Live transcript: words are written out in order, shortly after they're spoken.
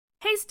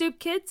Stoop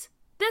Kids,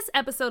 this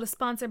episode is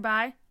sponsored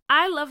by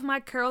I Love My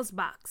Curls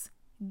Box.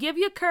 Give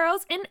your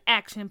curls an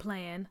action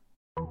plan.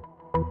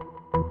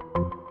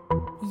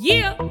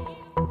 Yeah!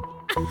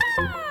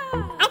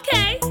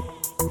 Okay,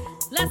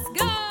 let's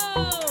go!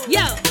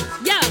 Yo!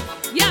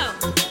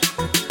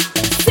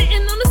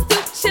 Sitting on the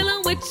stoop,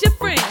 chilling with your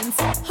friends,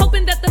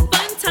 hoping that the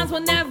fun times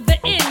will never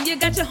end. You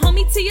got your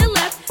homie to your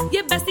left,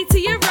 your bestie to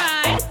your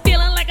right,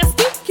 feeling like a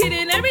stoop kid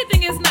and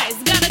everything is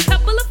nice. Got a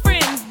couple of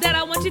friends that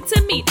I want you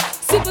to meet,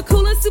 super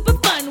cool and super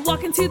fun,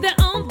 walking to their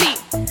own beat.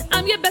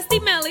 I'm your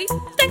bestie Melly,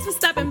 thanks for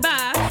stopping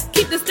by.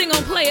 Keep this thing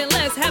on play and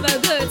let's have a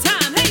good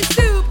time. Hey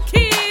Stoop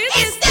Kids,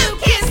 It's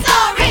Stoop Kid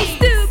Stories.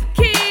 Stoop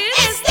Kids,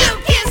 It's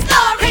Stoop Kid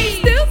Stories.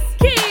 Stoop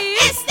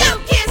Kids, It's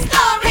Stoop Kid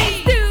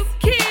Stories. Stoop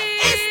Kids.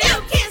 It's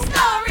Stoop Kid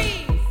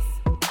Stories.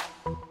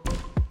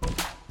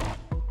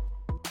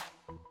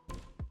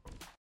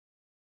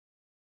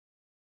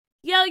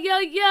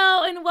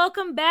 Yo, and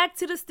welcome back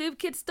to the Stoop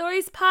Kid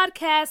Stories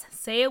podcast.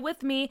 Say it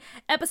with me.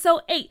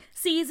 Episode 8,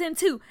 Season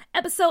 2.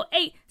 Episode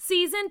 8,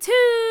 Season 2.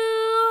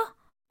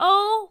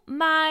 Oh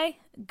my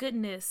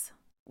goodness.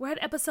 We're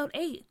at Episode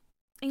 8.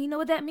 And you know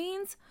what that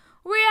means?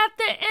 We're at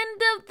the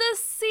end of the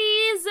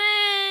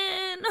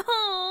season.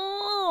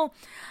 Oh,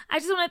 I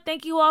just want to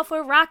thank you all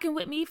for rocking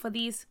with me for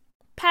these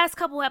past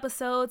couple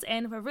episodes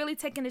and for really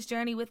taking this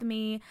journey with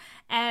me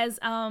as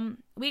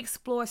we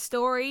explore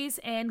stories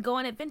and go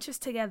on adventures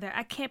together.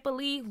 I can't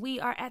believe we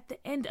are at the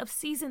end of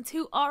season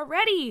 2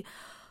 already.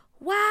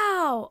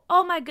 Wow.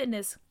 Oh my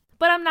goodness.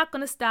 But I'm not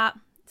going to stop.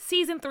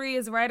 Season 3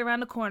 is right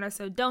around the corner,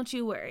 so don't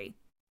you worry.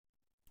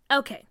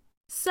 Okay,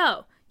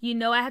 so you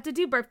know I have to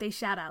do birthday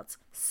shout outs.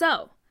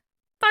 So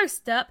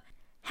first up,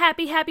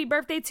 happy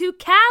birthday to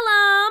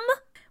Callum.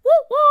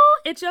 Woo!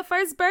 It's your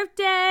first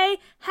birthday.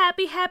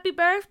 Happy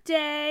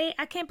birthday.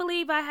 I can't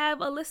believe I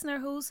have a listener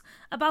who's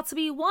about to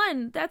be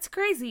 1. That's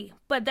crazy.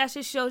 But that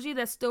just shows you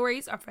that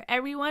stories are for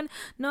everyone,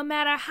 no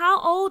matter how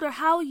old or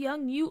how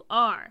young you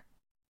are.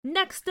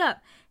 Next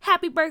up,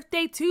 happy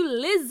birthday to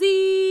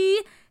Lizzie.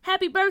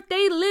 Happy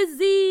birthday,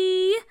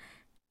 Lizzie.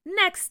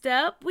 Next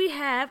up, we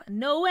have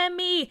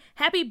Noemi.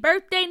 Happy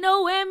birthday,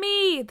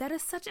 Noemi. That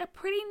is such a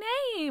pretty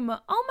name.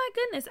 Oh my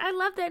goodness, I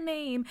love that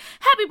name.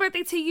 Happy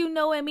birthday to you,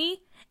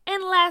 Noemi.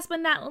 And last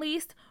but not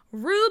least,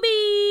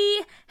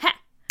 Ruby.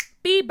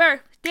 Happy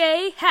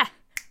birthday.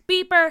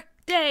 Happy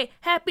birthday.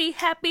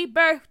 Happy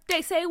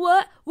birthday. Say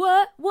what?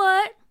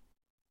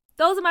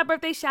 Those are my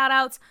birthday shout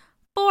outs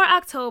for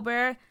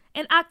October.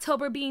 And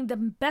October being the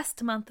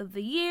best month of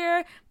the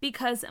year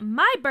because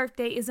my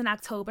birthday is in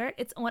October.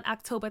 It's on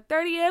October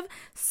 30th.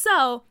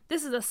 So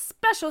this is a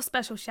special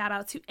shout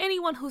out to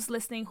anyone who's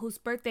listening whose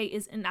birthday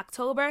is in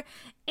October,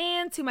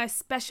 and to my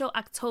special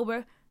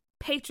October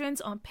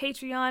patrons on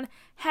Patreon.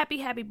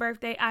 Happy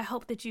birthday. I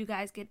hope that you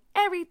guys get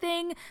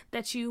everything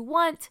that you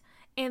want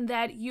and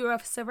that you're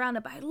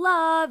surrounded by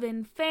love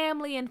and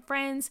family and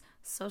friends,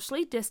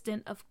 socially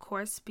distant, of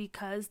course,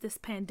 because this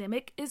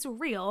pandemic is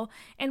real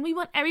and we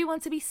want everyone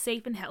to be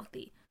safe and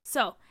healthy.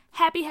 So,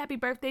 happy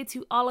birthday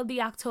to all of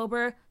the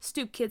October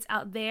Stoop Kids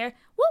out there.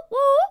 Woo!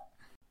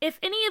 If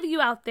any of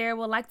you out there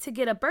would like to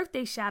get a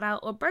birthday shout out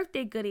or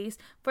birthday goodies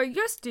for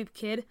your Stoop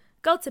Kid,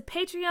 go to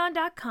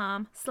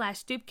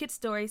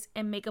patreon.com/StoopKidStories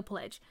and make a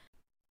pledge.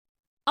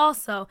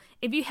 Also,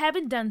 if you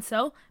haven't done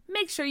so,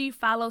 make sure you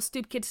follow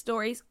Stoop Kid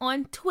Stories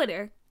on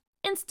Twitter,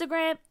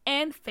 Instagram,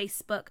 and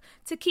Facebook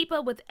to keep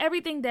up with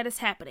everything that is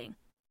happening.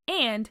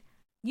 And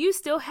you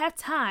still have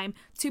time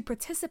to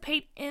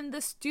participate in the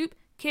Stoop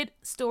Kid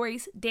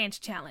Stories Dance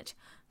Challenge.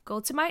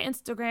 Go to my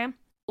Instagram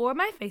or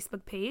my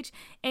Facebook page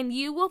and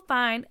you will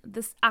find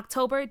this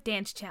October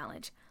Dance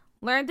Challenge.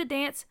 Learn the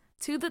dance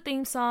to the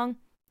theme song,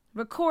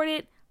 record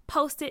it,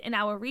 post it, and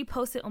I will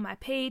repost it on my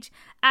page.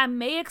 I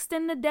may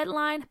extend the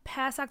deadline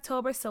past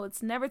October, so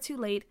it's never too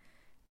late.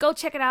 Go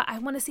check it out. I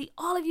want to see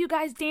all of you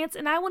guys dance,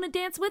 and I want to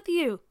dance with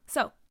you.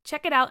 So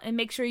check it out and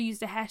make sure you use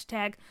the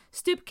hashtag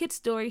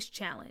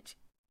StoopKidStoriesChallenge.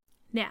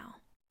 Now,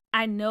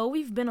 I know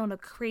we've been on a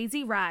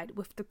crazy ride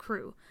with the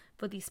crew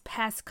for these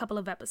past couple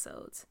of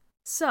episodes.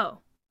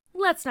 So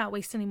let's not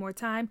waste any more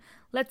time.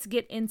 Let's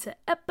get into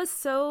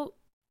episode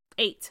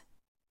 8,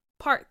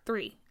 part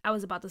 3. I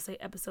was about to say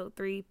episode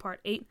 3,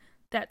 part 8.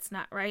 That's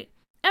not right.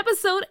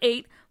 Episode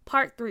 8,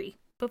 part 3.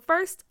 But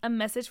first, a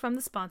message from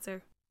the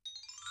sponsor.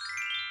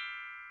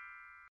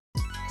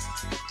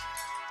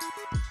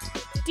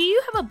 Do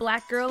you have a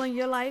black girl in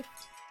your life?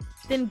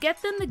 Then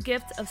get them the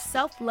gift of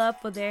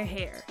self-love for their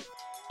hair.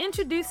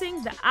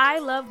 Introducing the I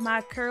Love My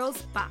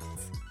Curls box.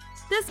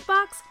 This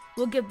box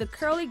will give the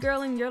curly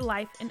girl in your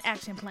life an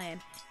action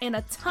plan and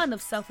a ton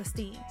of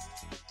self-esteem.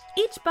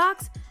 Each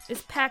box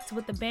is packed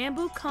with the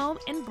bamboo comb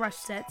and brush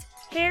sets,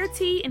 hair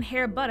tea and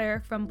hair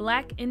butter from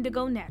Black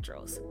Indigo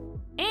Naturals.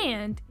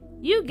 And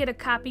you get a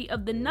copy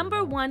of the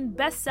 #1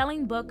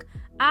 best-selling book,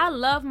 I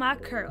Love My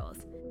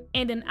Curls,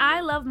 and an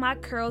I Love My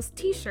Curls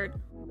t-shirt,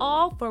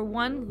 all for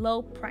one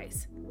low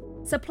price.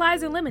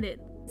 Supplies are limited,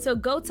 so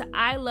go to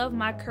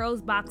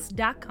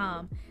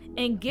ilovemycurlsbox.com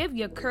and give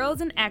your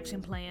curls an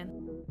action plan.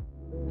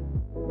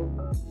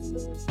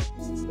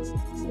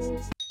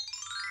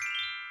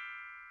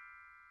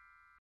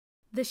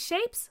 The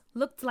shapes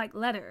looked like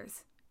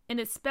letters, and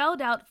it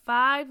spelled out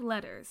 5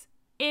 letters.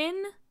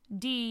 NDACY.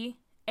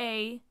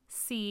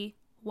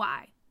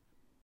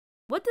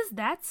 What does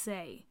that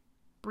say?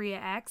 Bria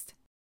asked.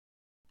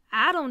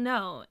 I don't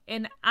know,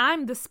 and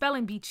I'm the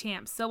spelling bee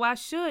champ, so I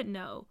should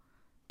know,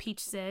 Peach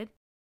said.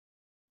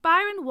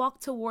 Byron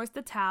walked towards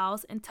the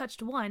towels and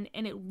touched one,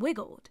 and it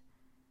wiggled.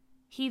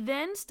 He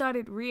then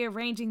started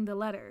rearranging the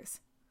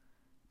letters.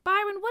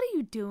 Byron, what are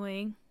you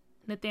doing?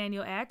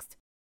 Nathaniel asked.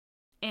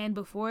 And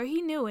before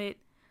he knew it,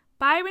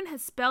 Byron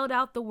had spelled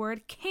out the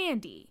word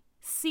candy.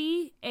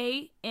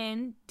 CANDY.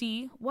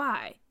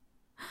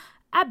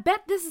 I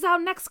bet this is our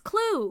next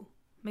clue,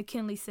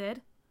 McKinley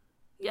said.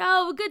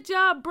 Yo, good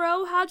job,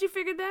 bro. How'd you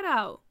figure that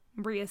out?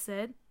 Bria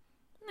said.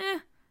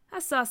 I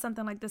saw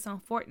something like this on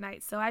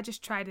Fortnite, so I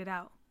just tried it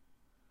out.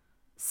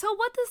 So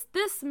what does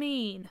this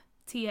mean?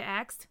 Tia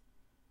asked.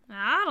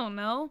 I don't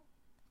know,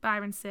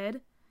 Byron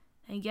said.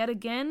 And yet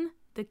again,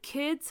 the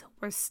kids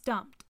were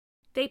stumped.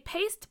 They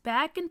paced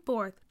back and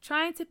forth,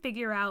 trying to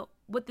figure out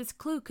what this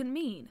clue could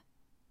mean.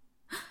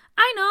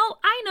 I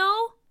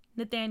know,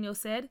 Nathaniel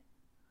said.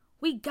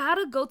 We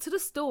gotta go to the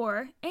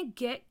store and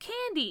get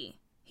candy,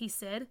 he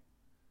said.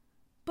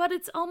 But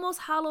it's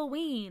almost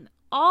Halloween.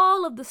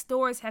 All of the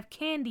stores have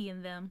candy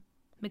in them,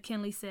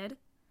 McKinley said.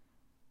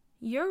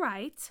 You're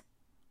right.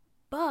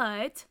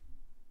 But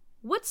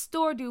what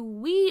store do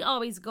we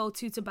always go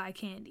to buy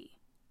candy?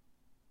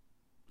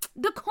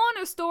 The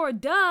corner store,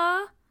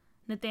 duh,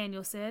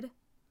 Nathaniel said.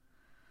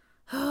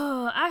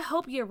 I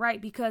hope you're right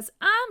because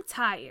I'm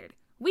tired.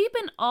 We've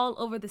been all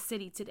over the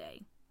city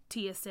today,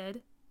 Tia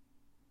said.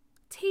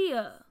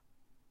 Tia,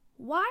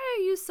 why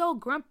are you so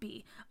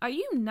grumpy? Are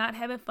you not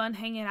having fun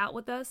hanging out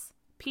with us?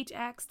 Peach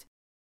asked.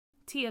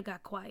 Tia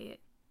got quiet.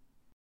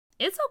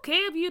 It's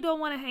okay if you don't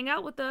want to hang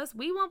out with us.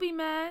 We won't be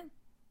mad,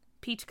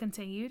 Peach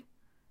continued.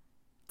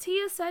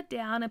 Tia sat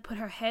down and put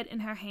her head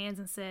in her hands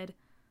and said,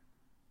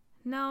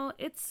 No,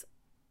 it's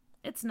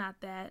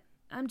not that.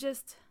 I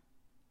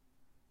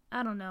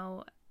don't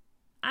know.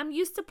 I'm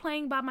used to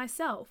playing by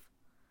myself.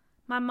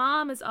 My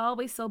mom is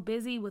always so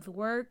busy with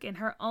work and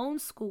her own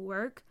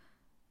schoolwork.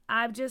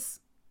 I've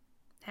just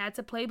had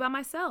to play by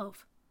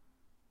myself.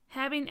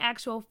 Having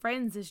actual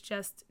friends is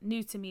just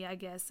new to me, I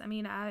guess.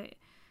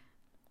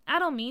 I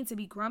don't mean to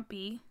be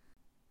grumpy.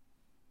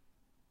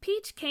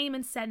 Peach came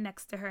and sat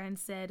next to her and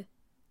said,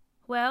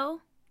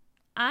 Well,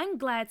 I'm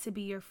glad to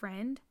be your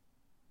friend.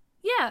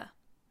 Yeah,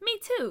 me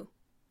too,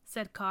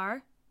 said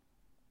Carr.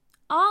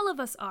 All of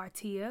us are,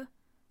 Tia.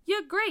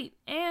 You're great,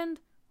 and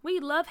we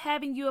love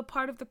having you a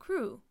part of the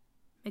crew,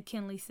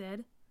 McKinley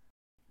said.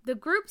 The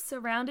group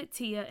surrounded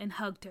Tia and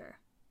hugged her.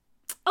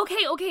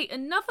 Okay,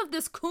 enough of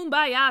this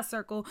kumbaya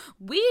circle.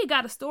 We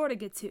got a store to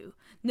get to.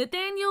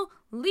 Nathaniel,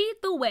 lead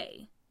the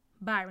way,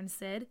 Byron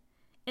said,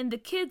 and the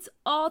kids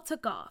all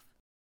took off.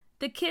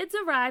 The kids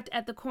arrived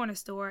at the corner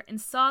store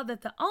and saw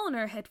that the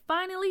owner had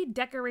finally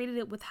decorated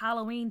it with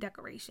Halloween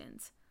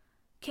decorations.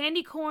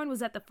 Candy corn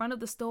was at the front of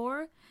the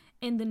store,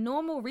 and the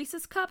normal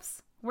Reese's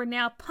cups were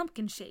now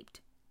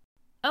pumpkin-shaped.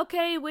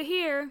 Okay, we're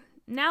here.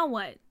 Now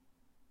what?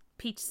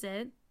 Peach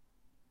said.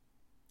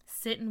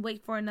 Sit and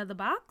wait for another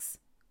box?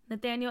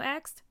 Nathaniel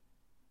asked.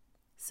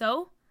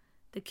 So,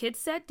 the kids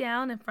sat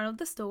down in front of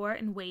the store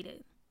and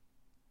waited.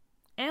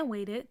 And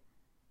waited.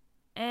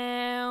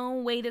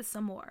 And waited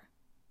some more.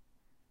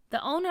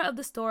 The owner of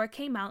the store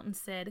came out and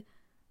said,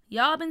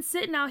 Y'all been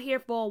sitting out here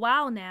for a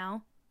while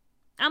now.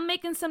 I'm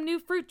making some new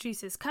fruit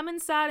juices. Come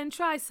inside and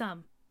try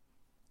some.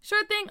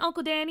 Sure thing,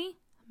 Uncle Danny,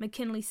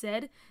 McKinley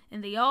said,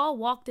 and they all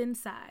walked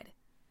inside.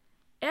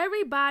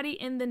 Everybody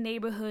in the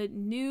neighborhood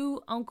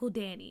knew Uncle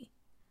Danny.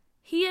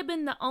 He had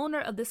been the owner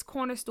of this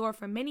corner store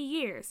for many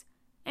years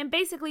and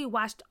basically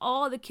watched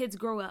all the kids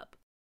grow up.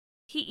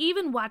 He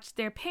even watched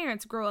their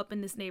parents grow up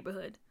in this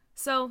neighborhood,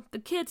 so the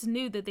kids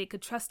knew that they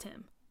could trust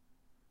him.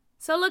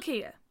 So look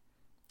here.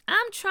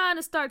 I'm trying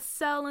to start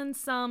selling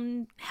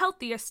some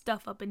healthier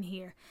stuff up in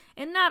here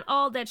and not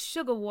all that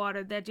sugar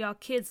water that y'all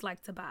kids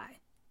like to buy.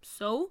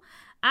 So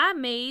I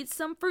made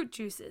some fruit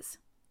juices.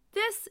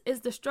 This is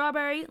the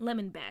strawberry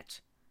lemon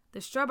batch. The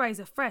strawberries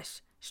are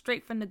fresh,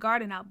 straight from the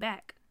garden out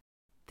back.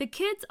 The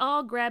kids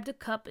all grabbed a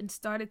cup and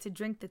started to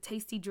drink the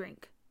tasty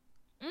drink.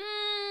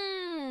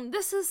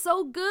 This is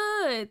so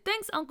good.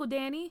 Thanks, Uncle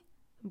Danny,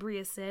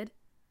 Bria said.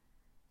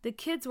 The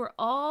kids were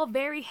all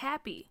very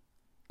happy,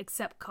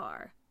 except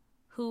Carr,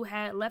 who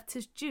had left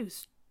his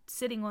juice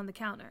sitting on the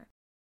counter.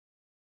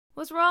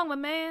 What's wrong, my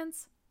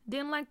mans?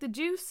 Didn't like the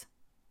juice?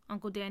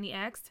 Uncle Danny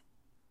asked.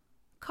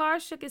 Carr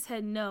shook his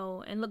head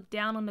no and looked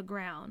down on the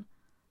ground.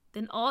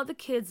 Then all the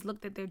kids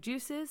looked at their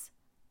juices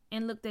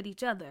and looked at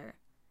each other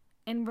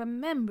and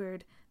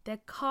remembered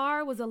that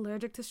Carr was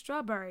allergic to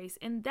strawberries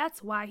and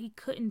that's why he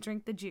couldn't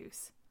drink the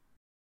juice.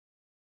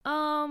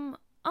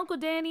 Uncle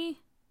Danny,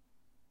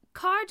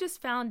 Carr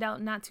just found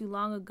out not too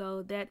long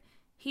ago that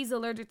he's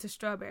allergic to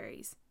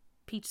strawberries,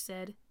 Peach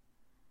said.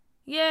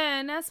 Yeah,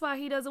 and that's why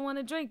he doesn't want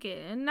to drink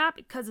it, and not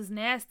because it's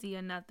nasty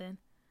or nothing,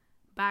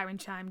 Byron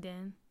chimed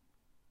in.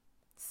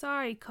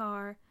 Sorry,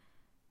 Carr.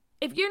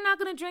 If you're not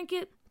going to drink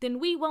it, then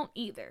we won't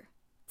either,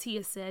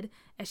 Tia said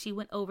as she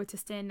went over to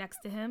stand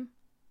next to him.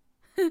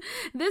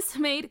 This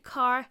made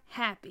Car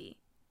happy.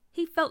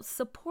 He felt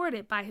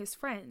supported by his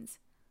friends.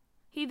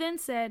 He then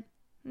said,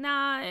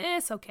 "Nah,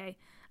 it's okay.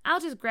 I'll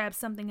just grab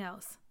something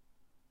else."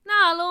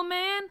 "Nah, little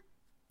man.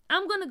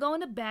 I'm going to go in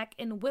the back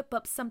and whip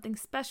up something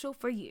special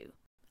for you.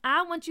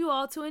 I want you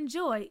all to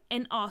enjoy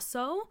and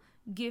also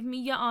give me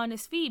your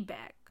honest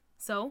feedback.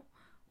 So,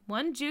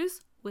 one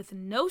juice with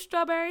no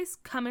strawberries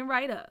coming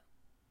right up,"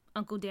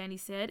 Uncle Danny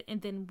said,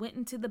 and then went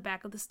into the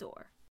back of the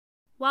store.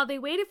 While they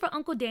waited for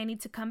Uncle Danny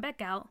to come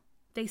back out,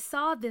 they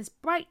saw this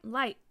bright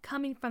light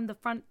coming from the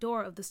front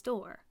door of the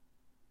store.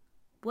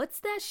 "What's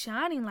that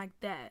shining like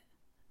that?"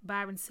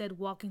 Byron said,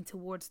 walking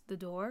towards the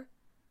door.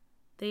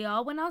 They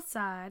all went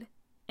outside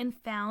and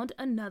found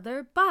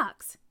another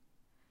box.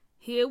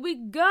 "Here we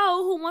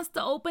go. Who wants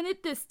to open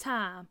it this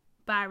time?"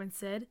 Byron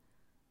said.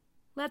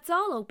 "Let's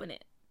all open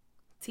it,"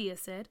 Tia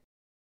said.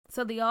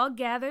 So they all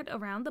gathered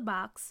around the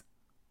box,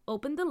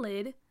 opened the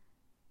lid,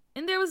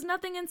 and there was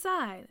nothing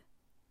inside.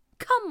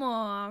 "Come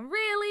on,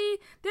 really?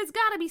 There's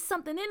got to be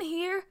something in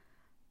here,"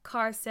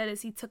 Car said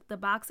as he took the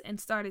box and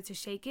started to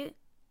shake it.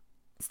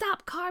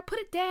 "Stop, Car, put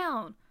it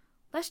down.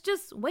 Let's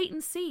just wait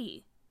and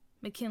see,"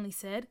 McKinley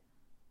said.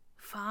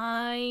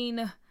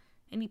 "Fine."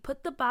 And he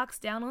put the box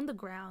down on the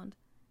ground,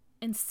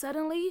 and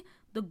suddenly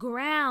the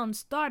ground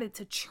started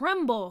to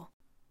tremble.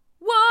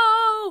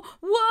 "Whoa!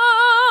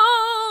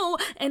 Whoa!"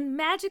 And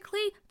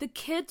magically, the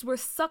kids were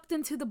sucked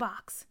into the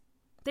box.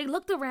 They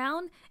looked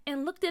around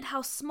and looked at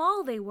how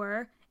small they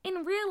were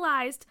and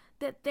realized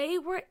that they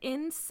were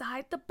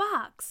inside the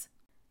box.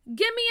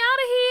 "Get me out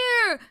of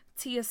here!"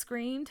 Tia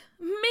screamed.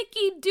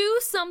 "Mickey, do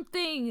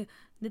something!"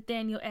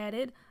 Nathaniel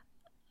added.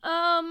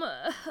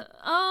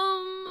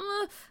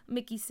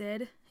 Mickey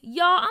said.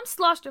 "Y'all, I'm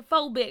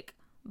claustrophobic,"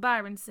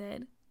 Byron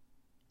said.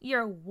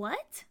 "You're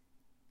what?"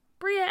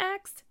 Bria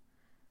asked.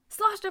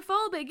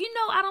 "Claustrophobic. You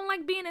know I don't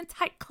like being in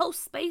tight, close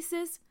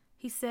spaces,"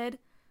 he said.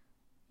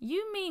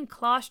 "You mean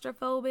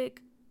claustrophobic?"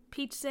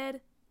 Peach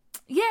said.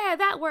 "Yeah,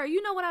 that word.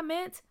 You know what I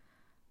meant,"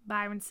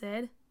 Byron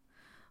said.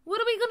 "What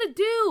are we gonna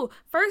do?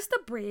 First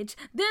a bridge,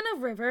 then a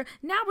river.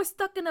 Now we're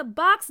stuck in a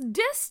box.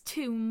 This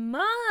too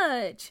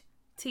much,"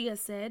 Tia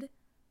said.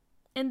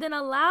 And then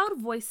a loud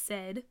voice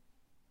said,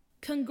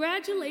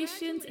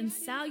 "Congratulations and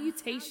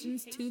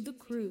salutations to the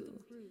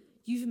crew.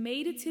 You've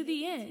made it to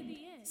the end,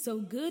 so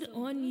good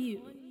on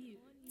you.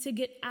 To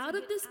get out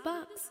of this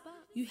box,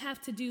 you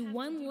have to do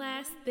one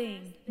last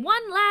thing."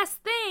 "One last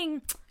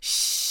thing?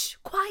 Shh,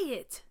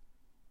 quiet."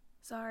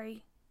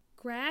 "Sorry."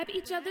 "Grab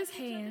each other's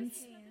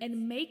hands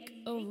and make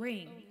a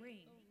ring.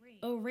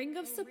 A ring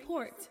of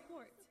support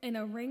and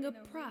a ring of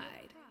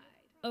pride.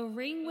 A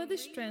ring where the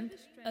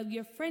strength of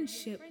your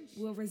friendship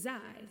will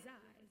reside.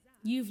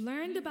 You've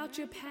learned about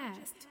your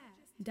past,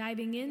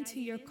 diving into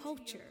your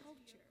culture.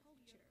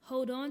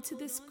 Hold on to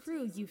this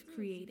crew you've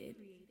created,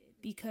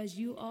 because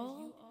you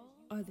all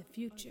are the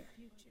future."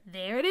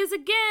 There it is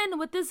again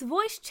with this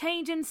voice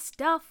changing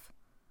stuff.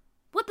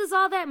 "What does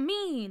all that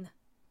mean?"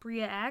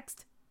 Bria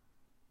asked.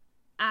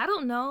 "I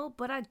don't know,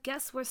 but I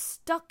guess we're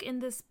stuck in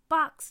this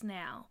box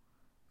now,"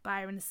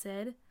 Byron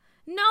said.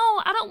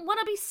 "No, I don't want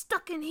to be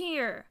stuck in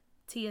here,"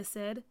 Tia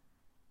said.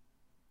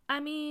 "I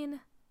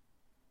mean,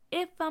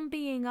 if I'm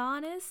being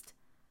honest,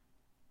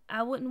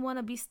 I wouldn't want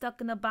to be stuck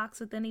in a box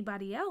with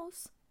anybody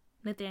else,"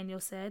 Nathaniel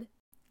said.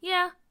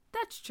 "Yeah,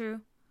 that's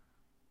true.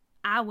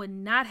 I would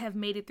not have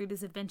made it through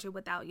this adventure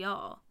without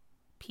y'all,"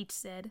 Peach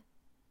said.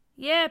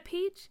 "Yeah,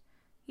 Peach,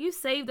 you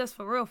saved us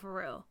for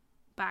real,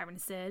 Byron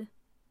said.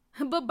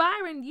 "But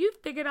Byron, you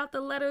figured out the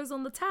letters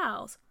on the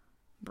tiles,"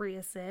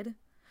 Bria said.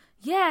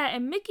 "Yeah,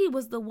 and Mickey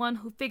was the one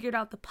who figured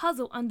out the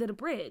puzzle under the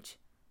bridge,"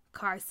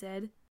 Car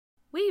said.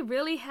 "We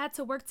really had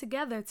to work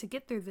together to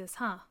get through this,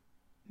 huh?"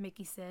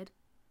 Mickey said.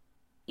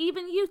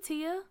 "Even you,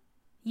 Tia.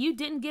 You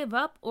didn't give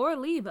up or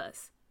leave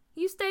us.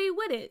 You stayed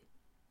with it.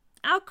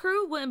 Our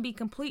crew wouldn't be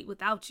complete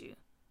without you,"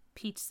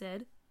 Peach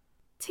said.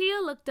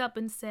 Tia looked up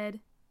and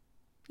said,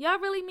 "Y'all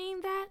really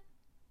mean that?"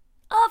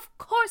 "Of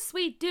course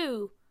we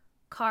do,"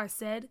 Car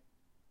said.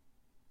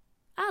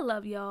 "I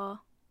love y'all,"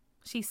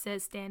 she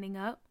said, standing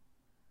up.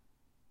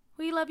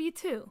 "We love you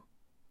too,"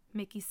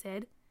 Mickey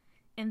said,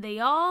 and they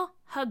all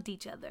hugged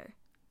each other.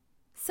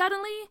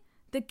 Suddenly,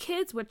 the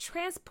kids were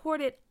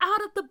transported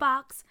out of the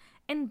box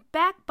and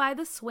back by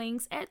the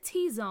swings at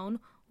T-Zone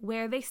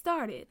where they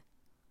started.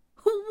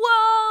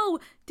 "Whoa!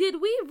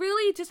 Did we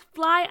really just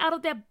fly out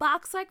of that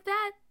box like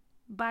that?"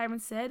 Byron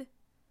said.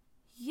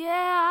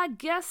 "Yeah, I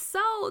guess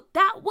so.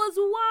 That was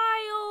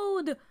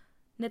wild,"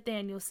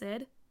 Nathaniel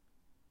said.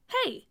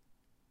 "Hey,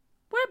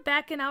 we're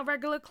back in our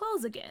regular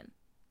clothes again.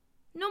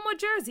 No more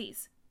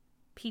jerseys,"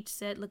 Peach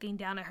said, looking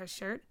down at her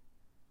shirt.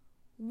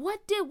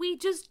 "What did we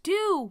just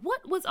do?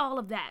 What was all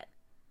of that?"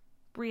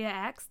 Bria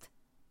asked.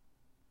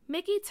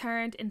 Mickey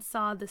turned and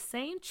saw the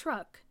same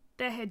truck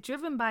that had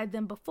driven by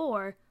them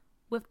before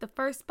with the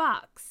first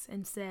box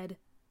and said,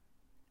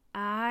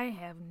 "I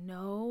have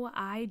no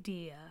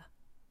idea."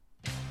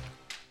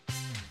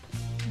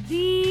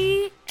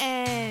 The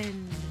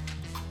end.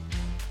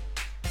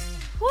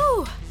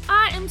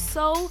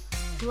 so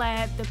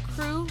glad the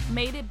crew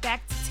made it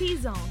back to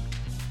T-Zone.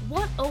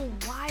 What a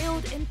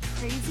wild and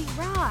crazy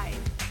ride.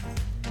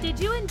 Did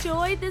you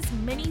enjoy this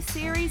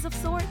mini-series of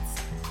sorts?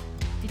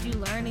 Did you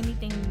learn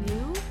anything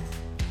new?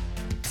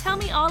 Tell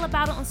me all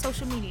about it on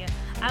social media.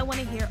 I want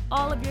to hear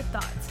all of your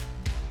thoughts.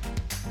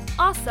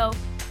 Also,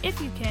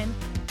 if you can,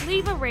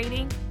 leave a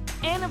rating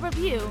and a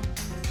review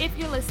if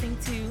you're listening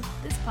to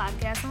this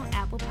podcast on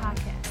Apple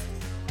Podcasts.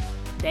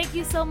 Thank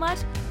you so much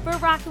for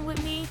rocking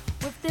with me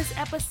with this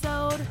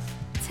episode.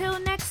 Till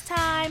next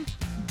time,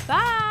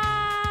 bye!